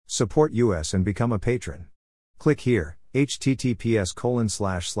Support us and become a patron. Click here,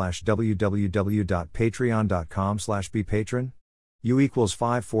 https://www.patreon.com/bepatron. U equals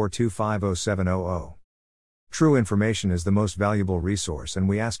 542507000. True information is the most valuable resource and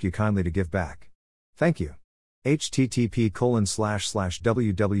we ask you kindly to give back. Thank you.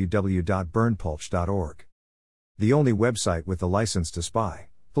 http://www.burnpulch.org. The only website with the license to spy.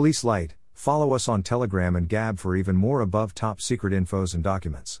 Police Light. Follow us on Telegram and Gab for even more above top secret infos and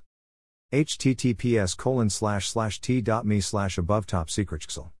documents. https://t.me/above top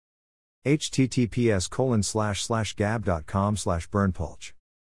secretsxl. https://gab.com/burnpulch.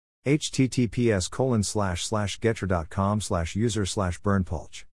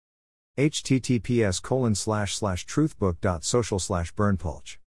 https://getter.com/user/burnpulch.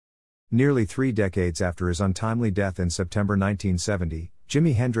 https://truthbook.social/burnpulch. Nearly 3 decades after his untimely death in September 1970,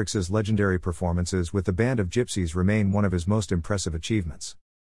 Jimi Hendrix's legendary performances with the band of Gypsys remain one of his most impressive achievements.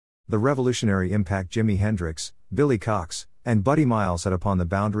 The revolutionary impact Jimi Hendrix, Billy Cox, and Buddy Miles had upon the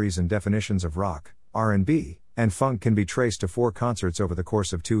boundaries and definitions of rock, R&B, and funk can be traced to 4 concerts over the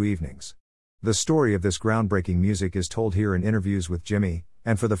course of 2 evenings. The story of this groundbreaking music is told here in interviews with Jimi,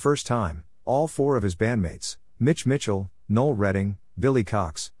 and for the first time, all 4 of his bandmates, Mitch Mitchell, Noel Redding, Billy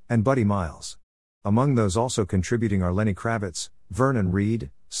Cox, and Buddy Miles. Among those also contributing are Lenny Kravitz, Vernon Reid,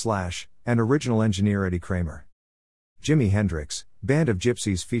 Slash, and original engineer Eddie Kramer. Jimi Hendrix, Band of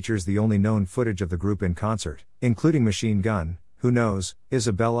Gypsys features the only known footage of the group in concert, including Machine Gun, Who Knows,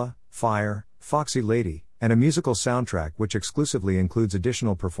 Isabella, Fire, Foxy Lady, and a musical soundtrack which exclusively includes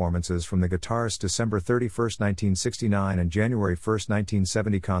additional performances from the guitarist's December 31, 1969 and January 1,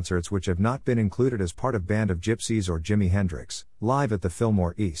 1970 concerts which have not been included as part of Band of Gypsys or Jimi Hendrix, live at the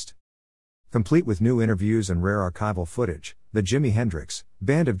Filmore East. Complete with new interviews and rare archival footage, the Jimi Hendrix,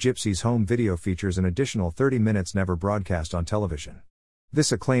 Band of Gypsys home video features an additional 30 minutes never broadcast on television.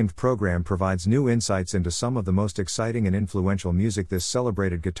 This acclaimed program provides new insights into some of the most exciting and influential music this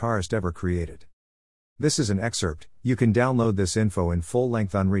celebrated guitarist ever created. This is an excerpt. You can download this info in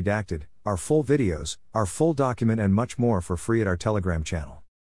full-length unredacted, our full videos, our full document and much more for free at our Telegram channel.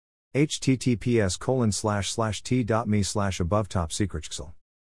 https://t.me/above top secretsxl.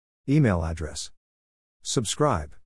 Email address. Subscribe.